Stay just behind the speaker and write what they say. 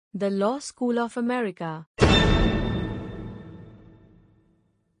The Law School of America.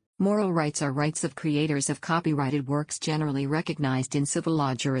 Moral rights are rights of creators of copyrighted works generally recognized in civil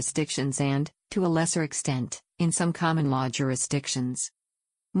law jurisdictions and, to a lesser extent, in some common law jurisdictions.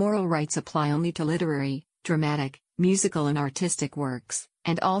 Moral rights apply only to literary, dramatic, musical and artistic works,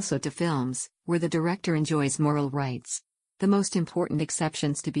 and also to films, where the director enjoys moral rights. The most important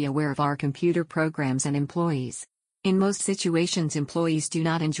exceptions to be aware of are computer programs and employees. In most situations, employees do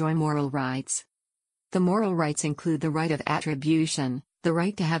not enjoy moral rights. The moral rights include the right of attribution, the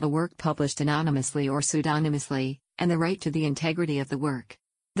right to have a work published anonymously or pseudonymously, and the right to the integrity of the work.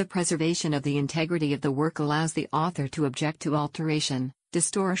 The preservation of the integrity of the work allows the author to object to alteration,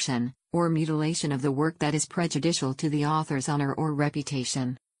 distortion, or mutilation of the work that is prejudicial to the author's honor or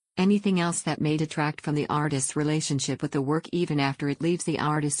reputation. Anything else that may detract from the artist's relationship with the work even after it leaves the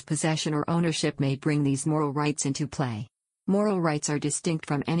artist's possession or ownership may bring these moral rights into play. Moral rights are distinct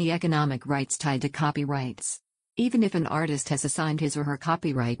from any economic rights tied to copyrights. Even if an artist has assigned his or her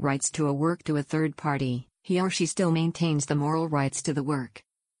copyright rights to a work to a third party, he or she still maintains the moral rights to the work.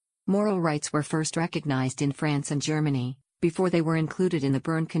 Moral rights were first recognized in France and Germany, before they were included in the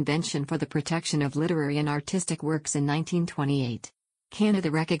Berne Convention for the Protection of Literary and Artistic Works in 1928.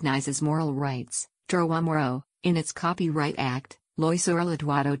 Canada recognizes moral rights, droit moraux, in its Copyright Act, Loi sur le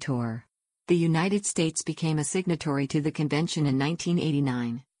droit d'auteur. The United States became a signatory to the convention in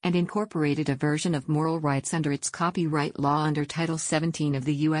 1989, and incorporated a version of moral rights under its copyright law under Title 17 of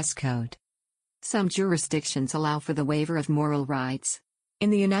the U.S. Code. Some jurisdictions allow for the waiver of moral rights. In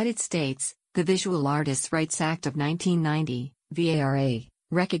the United States, the Visual Artists' Rights Act of 1990, VARA,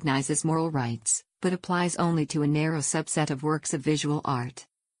 recognizes moral rights, but applies only to a narrow subset of works of visual art.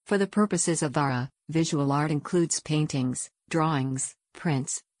 For the purposes of VARA, visual art includes paintings, drawings,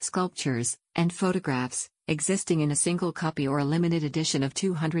 prints, sculptures, and photographs, existing in a single copy or a limited edition of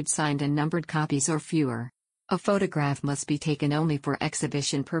 200 signed and numbered copies or fewer. A photograph must be taken only for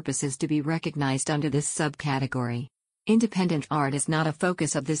exhibition purposes to be recognized under this subcategory. Independent art is not a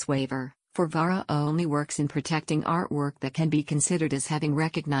focus of this waiver, for VARA only works in protecting artwork that can be considered as having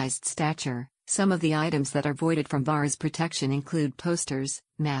recognized stature. Some of the items that are voided from VARA's protection include posters,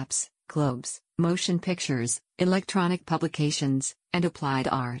 maps, globes, motion pictures, electronic publications, and applied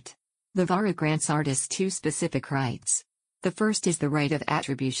art. The VARA grants artists two specific rights. The first is the right of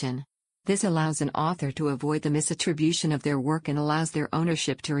attribution. This allows an author to avoid the misattribution of their work and allows their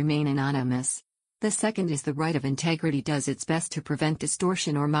ownership to remain anonymous. The second is the right of integrity, does its best to prevent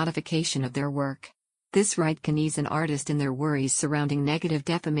distortion or modification of their work. This right can ease an artist in their worries surrounding negative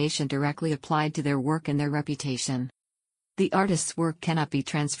defamation directly applied to their work and their reputation. The artist's work cannot be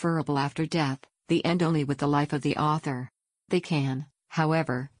transferable after death, the end only with the life of the author. They can,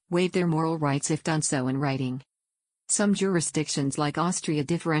 however, waive their moral rights if done so in writing. Some jurisdictions like Austria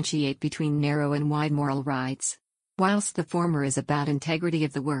differentiate between narrow and wide moral rights. Whilst the former is about integrity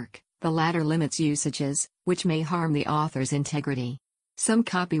of the work, the latter limits usages, which may harm the author's integrity. Some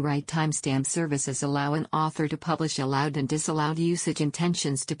copyright timestamp services allow an author to publish allowed and disallowed usage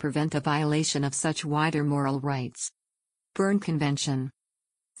intentions to prevent a violation of such wider moral rights. Berne Convention.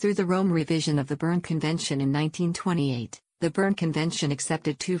 Through the Rome revision of the Berne Convention in 1928, the Berne Convention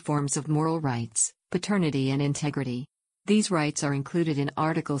accepted two forms of moral rights, paternity and integrity. These rights are included in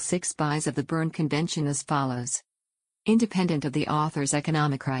Article 6 bis of the Berne Convention as follows. Independent of the author's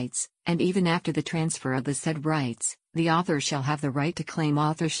economic rights, and even after the transfer of the said rights, the author shall have the right to claim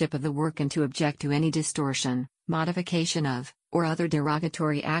authorship of the work and to object to any distortion, modification of, or other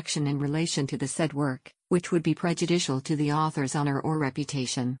derogatory action in relation to the said work, which would be prejudicial to the author's honor or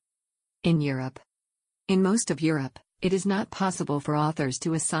reputation. In Europe. In most of Europe, it is not possible for authors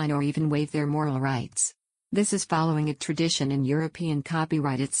to assign or even waive their moral rights. This is following a tradition in European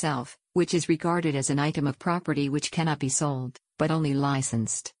copyright itself, which is regarded as an item of property which cannot be sold, but only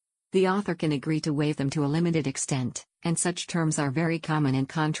licensed. The author can agree to waive them to a limited extent, and such terms are very common in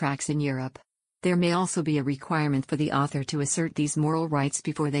contracts in Europe. There may also be a requirement for the author to assert these moral rights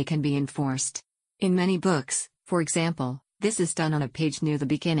before they can be enforced. In many books, for example, this is done on a page near the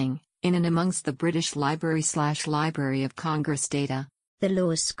beginning, in and amongst the British Library/Library of Congress data. The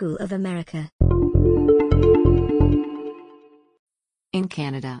Law School of America. In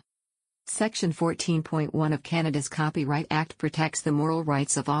Canada. Section 14.1 of Canada's Copyright Act protects the moral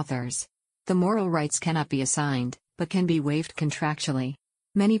rights of authors. The moral rights cannot be assigned, but can be waived contractually.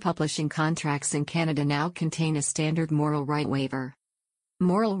 Many publishing contracts in Canada now contain a standard moral right waiver.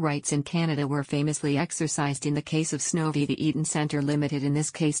 Moral rights in Canada were famously exercised in the case of Snow v. the Eaton Centre Limited. In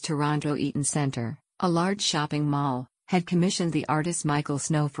this case, Toronto Eaton Centre, a large shopping mall, had commissioned the artist Michael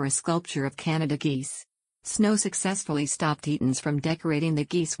Snow for a sculpture of Canada geese. Snow successfully stopped Eaton's from decorating the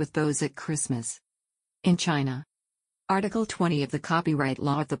geese with bows at Christmas. In China. Article 20 of the Copyright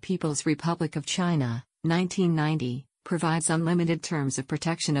Law of the People's Republic of China, 1990, provides unlimited terms of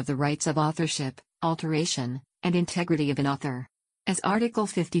protection of the rights of authorship, alteration, and integrity of an author. As Article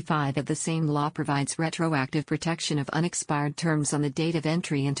 55 of the same law provides retroactive protection of unexpired terms on the date of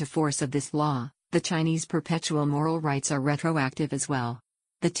entry into force of this law, the Chinese perpetual moral rights are retroactive as well.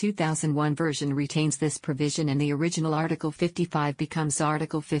 The 2001 version retains this provision and the original Article 55 becomes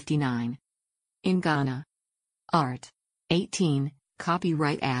Article 59. In Ghana. Art. 18,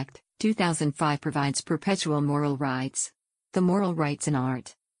 Copyright Act, 2005 provides perpetual moral rights. The moral rights in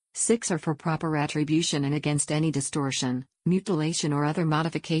art. 6 are for proper attribution and against any distortion, mutilation or other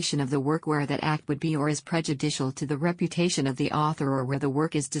modification of the work where that act would be or is prejudicial to the reputation of the author or where the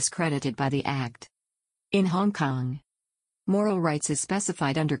work is discredited by the act. In Hong Kong. Moral rights is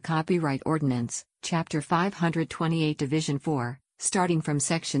specified under Copyright Ordinance, Chapter 528 Division 4, starting from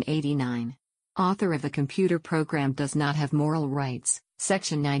Section 89. Author of the computer program does not have moral rights,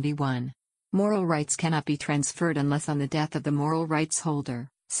 Section 91. Moral rights cannot be transferred unless on the death of the moral rights holder,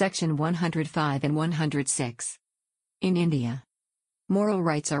 Section 105 and 106. In India. Moral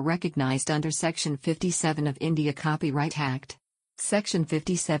rights are recognized under Section 57 of India Copyright Act. Section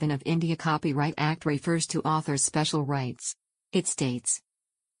 57 of India Copyright Act refers to authors' special rights. It states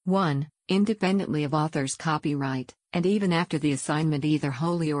 1. Independently of author's copyright, and even after the assignment either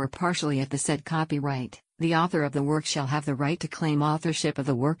wholly or partially of the said copyright, the author of the work shall have the right to claim authorship of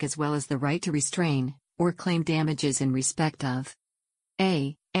the work as well as the right to restrain, or claim damages in respect of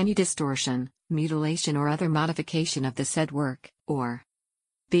a. Any distortion, mutilation or other modification of the said work, or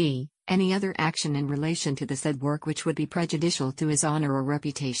b. Any other action in relation to the said work which would be prejudicial to his honor or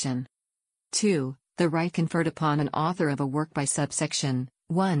reputation. 2. The right conferred upon an author of a work by subsection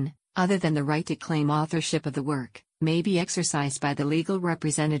 1, other than the right to claim authorship of the work, may be exercised by the legal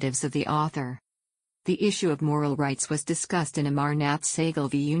representatives of the author. The issue of moral rights was discussed in Amarnath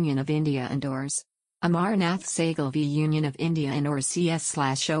Sehgal v. Union of India and Ors. Amarnath Sehgal v. Union of India and Ors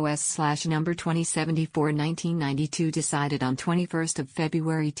CS/OS/number 2074-1992 decided on 21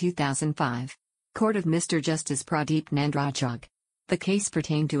 February 2005. Court of Mr. Justice Pradeep Nandrajog. The case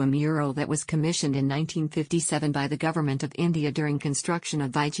pertained to a mural that was commissioned in 1957 by the Government of India during construction of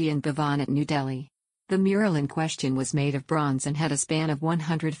Vigyan Bhavan at New Delhi. The mural in question was made of bronze and had a span of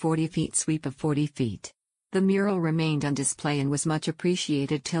 140 feet, sweep of 40 feet. The mural remained on display and was much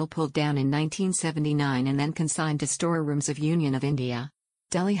appreciated till pulled down in 1979 and then consigned to storerooms of Union of India.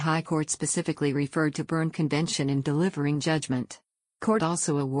 Delhi High Court specifically referred to Berne Convention in delivering judgment. Court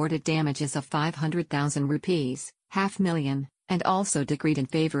also awarded damages of 500,000 rupees, $500,000, and also decreed in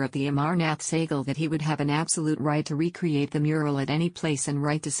favor of the Amarnath Sehgal that he would have an absolute right to recreate the mural at any place and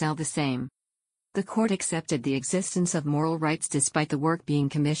right to sell the same. The court accepted the existence of moral rights despite the work being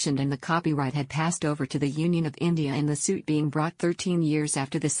commissioned and the copyright had passed over to the Union of India and the suit being brought 13 years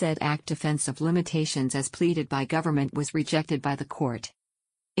after the said act. Defense of limitations as pleaded by government was rejected by the court.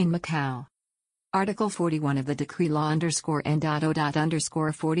 In Macau. Article 41 of the Decree Law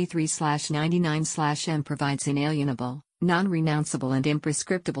 _N.O._43/99/M provides inalienable, non-renounceable and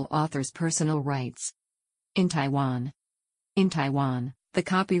imprescriptible authors' personal rights. In Taiwan. In Taiwan, the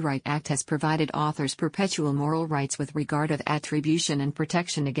Copyright Act has provided authors perpetual moral rights with regard of attribution and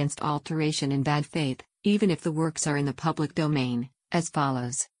protection against alteration in bad faith, even if the works are in the public domain, as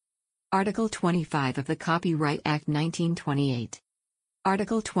follows. Article 25 of the Copyright Act 1928.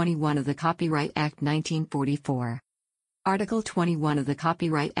 Article 21 of the Copyright Act 1944. Article 21 of the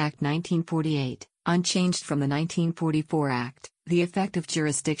Copyright Act 1948, unchanged from the 1944 Act, the effective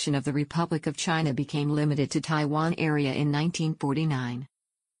jurisdiction of the Republic of China became limited to Taiwan area in 1949.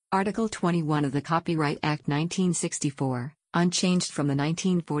 Article 21 of the Copyright Act 1964, unchanged from the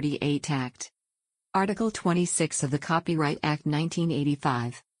 1948 Act. Article 26 of the Copyright Act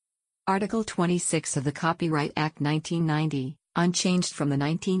 1985. Article 26 of the Copyright Act 1990, unchanged from the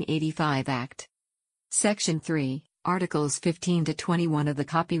 1985 Act. Section 3, Articles 15 to 21 of the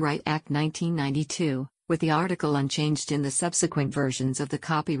Copyright Act 1992, with the article unchanged in the subsequent versions of the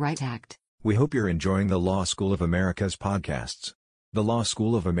Copyright Act. We hope you're enjoying the Law School of America's podcasts. The Law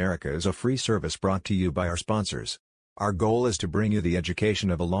School of America is a free service brought to you by our sponsors. Our goal is to bring you the education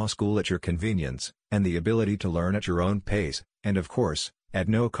of a law school at your convenience, and the ability to learn at your own pace, and of course, at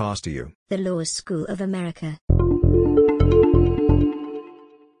no cost to you. The Law School of America.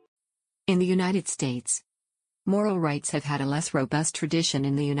 In the United States. Moral rights have had a less robust tradition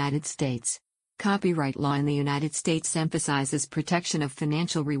in the United States. Copyright law in the United States emphasizes protection of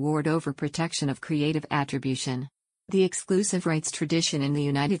financial reward over protection of creative attribution. The exclusive rights tradition in the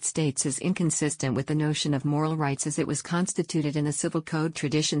United States is inconsistent with the notion of moral rights as it was constituted in the civil code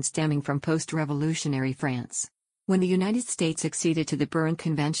tradition stemming from post-revolutionary France. When the United States acceded to the Berne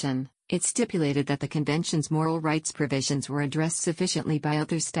Convention, it stipulated that the convention's moral rights provisions were addressed sufficiently by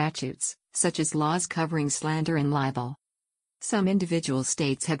other statutes, such as laws covering slander and libel. Some individual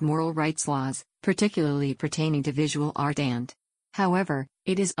states have moral rights laws, particularly pertaining to visual art and. However,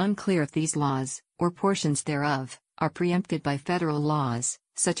 it is unclear if these laws, or portions thereof, are preempted by federal laws,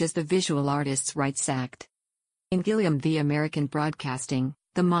 such as the Visual Artists' Rights Act. In Gilliam v. American Broadcasting,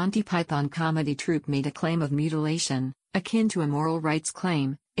 the Monty Python comedy troupe made a claim of mutilation, akin to a moral rights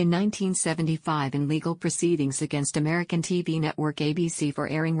claim, in 1975 in legal proceedings against American TV network ABC for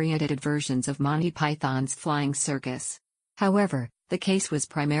airing re-edited versions of Monty Python's Flying Circus. However, the case was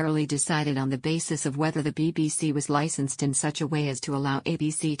primarily decided on the basis of whether the BBC was licensed in such a way as to allow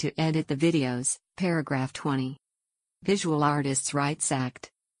ABC to edit the videos, paragraph 20. Visual Artists' Rights Act.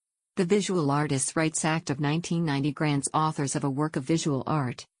 The Visual Artists' Rights Act of 1990 grants authors of a work of visual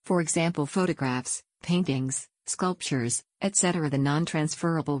art, for example photographs, paintings, sculptures, etc. the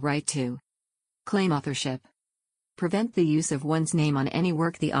non-transferable right to claim authorship. Prevent the use of one's name on any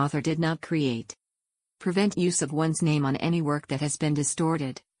work the author did not create. Prevent use of one's name on any work that has been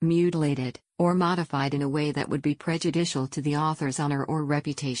distorted, mutilated, or modified in a way that would be prejudicial to the author's honor or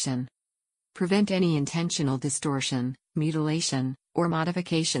reputation. Prevent any intentional distortion, mutilation, or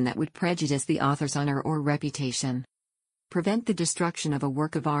modification that would prejudice the author's honor or reputation. Prevent the destruction of a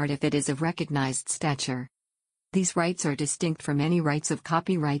work of art if it is of recognized stature. These rights are distinct from any rights of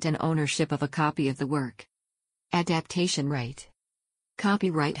copyright and ownership of a copy of the work. Adaptation right.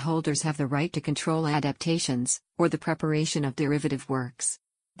 Copyright holders have the right to control adaptations, or the preparation of derivative works.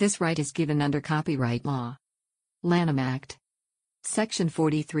 This right is given under copyright law. Lanham Act. Section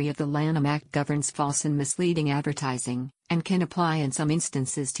 43 of the Lanham Act governs false and misleading advertising, and can apply in some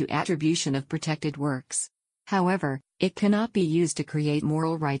instances to attribution of protected works. However, it cannot be used to create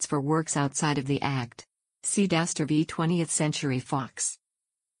moral rights for works outside of the Act. See Dastur v. 20th Century Fox.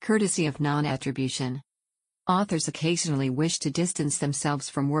 Courtesy of non-attribution. Authors occasionally wish to distance themselves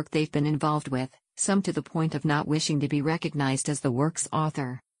from work they've been involved with, some to the point of not wishing to be recognized as the work's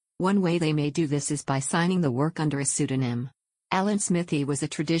author. One way they may do this is by signing the work under a pseudonym. Alan Smithee was a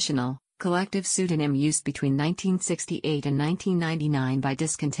traditional, collective pseudonym used between 1968 and 1999 by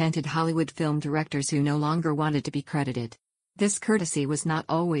discontented Hollywood film directors who no longer wanted to be credited. This courtesy was not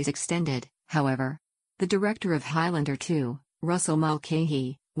always extended, however. The director of Highlander 2, Russell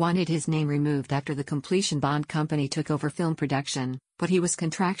Mulcahy, wanted his name removed after the Completion Bond Company took over film production, but he was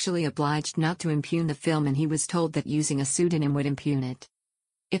contractually obliged not to impugn the film and he was told that using a pseudonym would impugn it.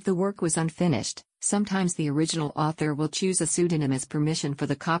 If the work was unfinished, sometimes the original author will choose a pseudonym as permission for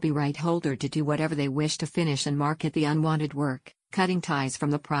the copyright holder to do whatever they wish to finish and market the unwanted work, cutting ties from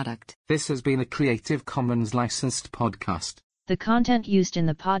the product. This has been a Creative Commons licensed podcast. The content used in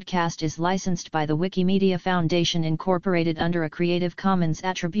the podcast is licensed by the Wikimedia Foundation Incorporated under a Creative Commons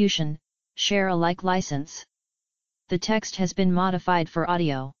Attribution, Share Alike license. The text has been modified for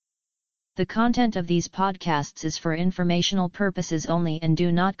audio. The content of these podcasts is for informational purposes only and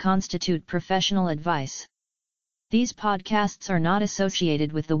do not constitute professional advice. These podcasts are not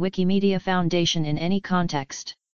associated with the Wikimedia Foundation in any context.